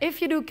is that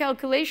if you do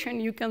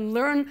calculation, you can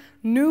learn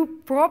new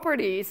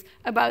properties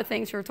about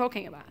things you're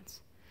talking about.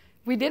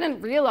 We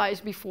didn't realize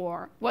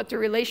before what the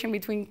relation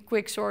between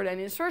quicksort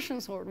and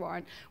insertion sort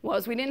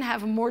was. We didn't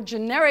have a more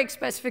generic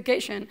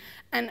specification,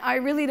 and I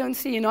really don't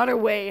see another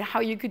way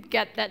how you could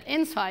get that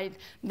insight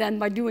than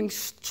by doing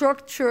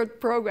structured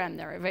program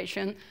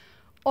derivation,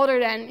 other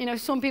than,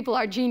 some people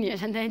are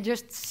genius and they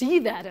just see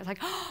that. It's like,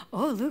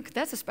 oh, look,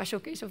 that's a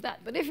special case of that.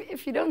 But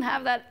if you don't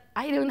have that,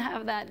 I don't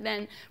have that,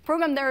 then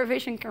program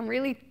derivation can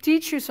really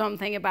teach you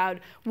something about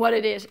what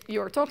it is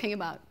you're talking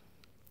about.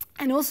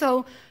 And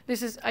also,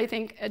 this is, I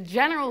think, a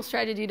general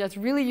strategy that's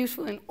really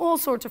useful in all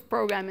sorts of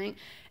programming.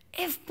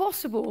 If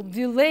possible,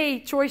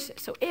 delay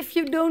choices. So if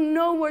you don't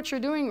know what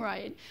you're doing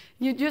right,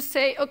 you just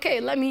say,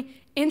 OK, let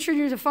me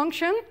introduce a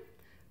function.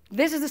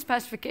 This is the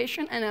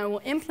specification, and I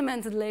will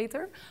implement it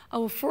later. I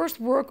will first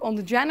work on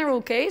the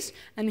general case,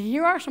 and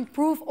here are some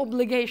proof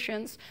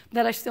obligations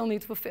that I still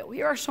need to fulfill.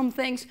 Here are some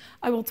things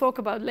I will talk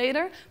about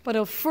later, but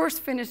I'll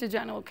first finish the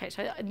general case.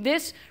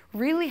 This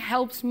really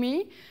helps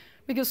me.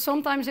 Because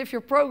sometimes if you're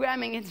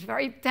programming, it's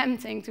very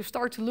tempting to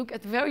start to look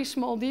at very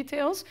small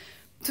details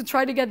to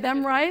try to get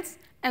them right.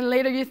 And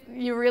later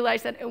you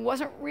realize that it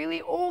wasn't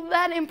really all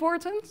that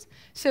important.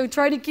 So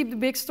try to keep the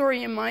big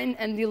story in mind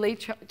and delay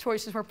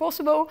choices where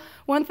possible.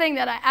 One thing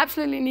that I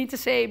absolutely need to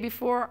say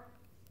before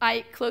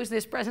I close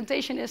this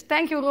presentation is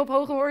thank you, Rob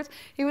Hogewoord.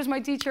 He was my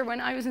teacher when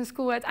I was in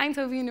school at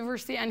Eindhoven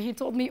University, and he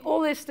taught me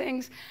all these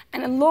things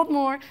and a lot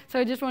more. So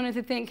I just wanted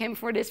to thank him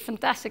for this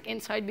fantastic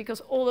insight,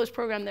 because all those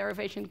program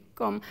derivations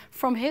come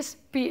from his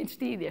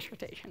PhD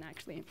dissertation,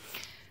 actually.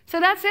 So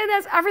that's it.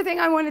 That's everything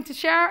I wanted to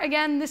share.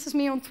 Again, this is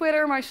me on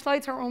Twitter. My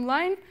slides are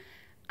online.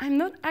 I'm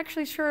not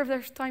actually sure if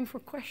there's time for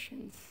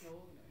questions.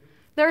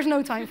 There's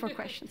no time for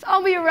questions.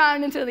 I'll be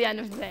around until the end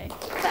of the day.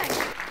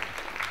 Thanks.